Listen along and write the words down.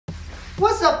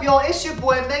What's up, y'all? It's your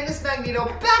boy Magnus.Magneto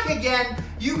back again.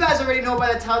 You guys already know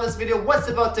by the title of this video what's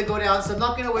about to go down, so I'm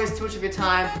not gonna waste too much of your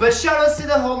time. But shout outs to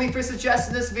the homie for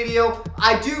suggesting this video.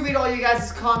 I do read all you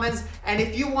guys' comments, and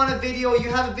if you want a video,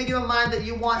 you have a video in mind that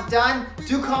you want done,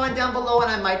 do comment down below and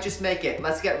I might just make it.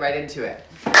 Let's get right into it.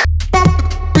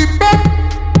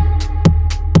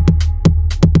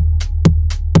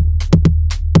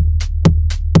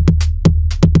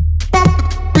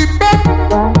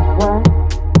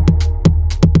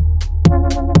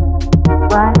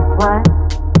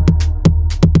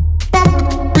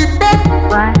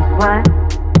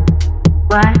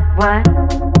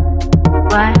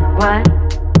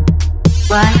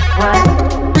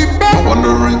 I'm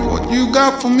wondering what you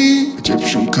got for me.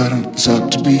 Egyptian cotton is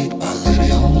out to be my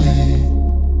lady only.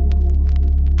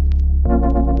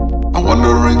 I'm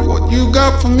wondering what you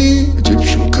got for me.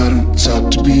 Egyptian cotton is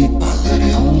out to be my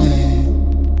lady only.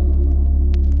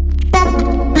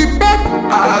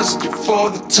 I asked you for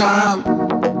the time.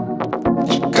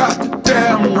 You got the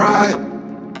damn right.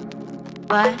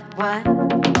 What?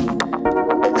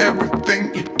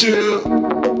 Everything you do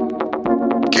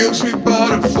gives me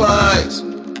butterflies.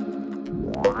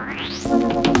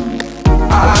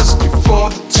 I asked you for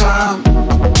the time.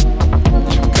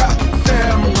 You got the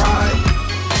damn right.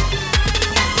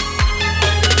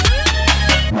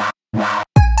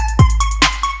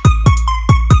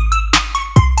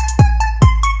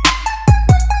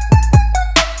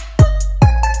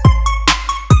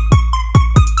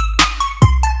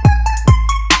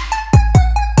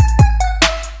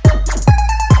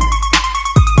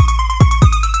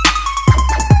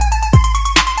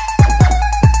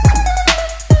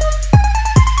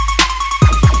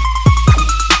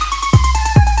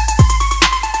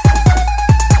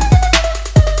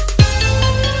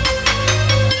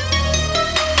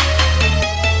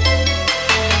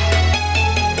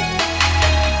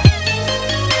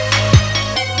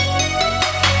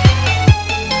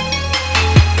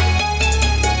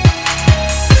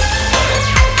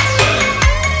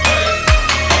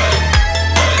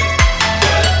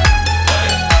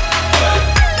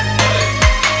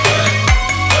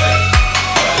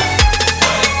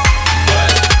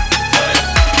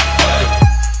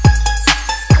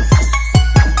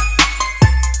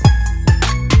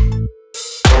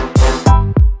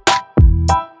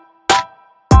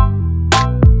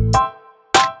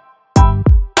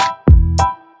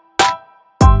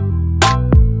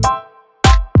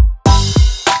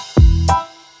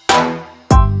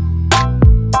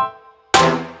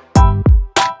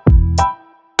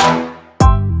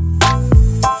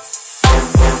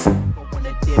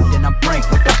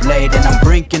 And I'm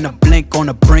brinking a blink on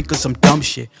the brink of some dumb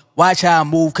shit. Watch how I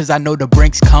move, cause I know the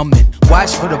brink's coming.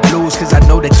 Watch for the blues, cause I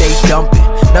know that they dumping.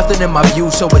 Nothing in my view,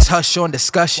 so it's hush on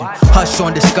discussion. Hush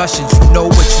on discussions, you know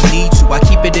what you need to. I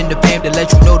keep it in the fam to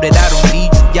let you know that I don't need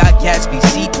you. Y'all cats be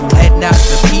see-through, heading out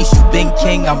to peace. You been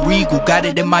king, I'm regal, got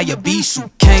it in my Abisu.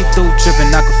 Came through tripping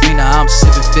Aquafina, I'm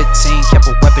sipping 15, kept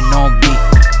a weapon on me.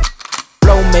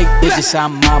 Flow make bitches,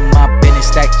 I'm on my business.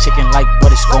 Stack chicken like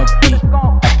what it's gon' be.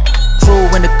 Crew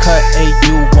in the cut, hey,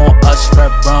 you want us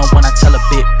red run when I tell a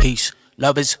bit peace.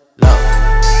 Love is love.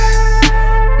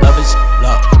 Love is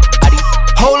love.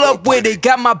 Hold up with it,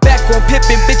 got my back on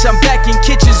Pippin, bitch. I'm back in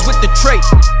kitchens with the tray.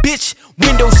 Bitch,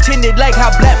 windows tinted like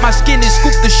how black my skin is.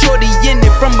 Scoop the shorty in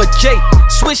it from a J.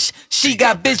 Swish, she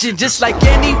got vision just like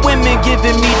any women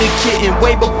giving me the kitten.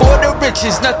 Way before the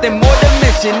riches, nothing more to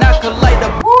mention. I could light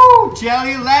up. Woo!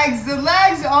 Jelly legs, the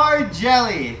legs are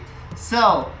jelly.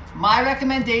 So, my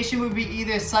recommendation would be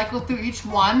either cycle through each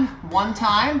one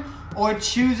time, or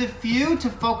choose a few to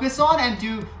focus on and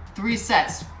do 3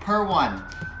 sets per one.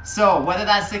 So whether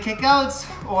that's the kickouts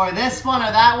or this one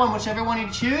or that one, whichever one you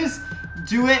choose,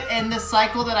 do it in the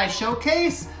cycle that I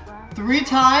showcase 3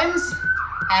 times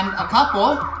and a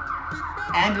couple.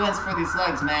 Ambulance for these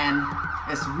legs, man.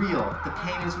 It's real. The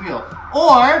pain is real.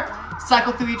 Or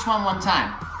cycle through each one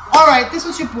time. Alright, this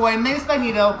was your boy,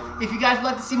 Magnus.Magneto. If you guys would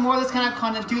like to see more of this kind of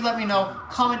content, do let me know.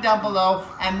 Comment down below,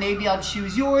 and maybe I'll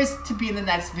choose yours to be in the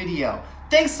next video.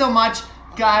 Thanks so much.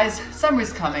 Guys,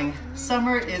 summer's coming.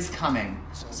 Summer is coming.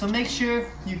 So make sure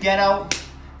you get out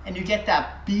and you get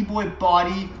that B-boy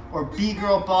body or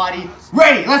B-girl body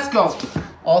ready. Let's go.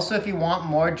 Also, if you want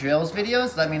more drills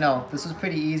videos, let me know. This was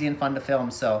pretty easy and fun to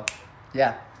film, so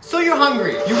yeah. So you're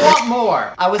hungry, you want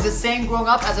more. I was the same growing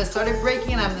up as I started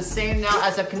breaking, and I'm the same now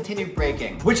as I've continued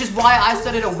breaking. Which is why I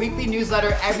started a weekly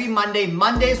newsletter every Monday,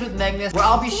 Mondays with Magnus, where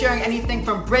I'll be sharing anything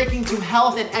from breaking to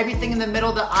health and everything in the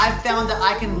middle that I've found that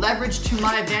I can leverage to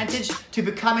my advantage to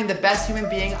becoming the best human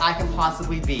being I can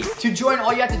possibly be. To join,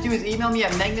 all you have to do is email me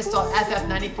at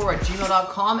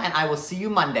Magnus.ff94@gmail.com, and I will see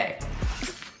you Monday.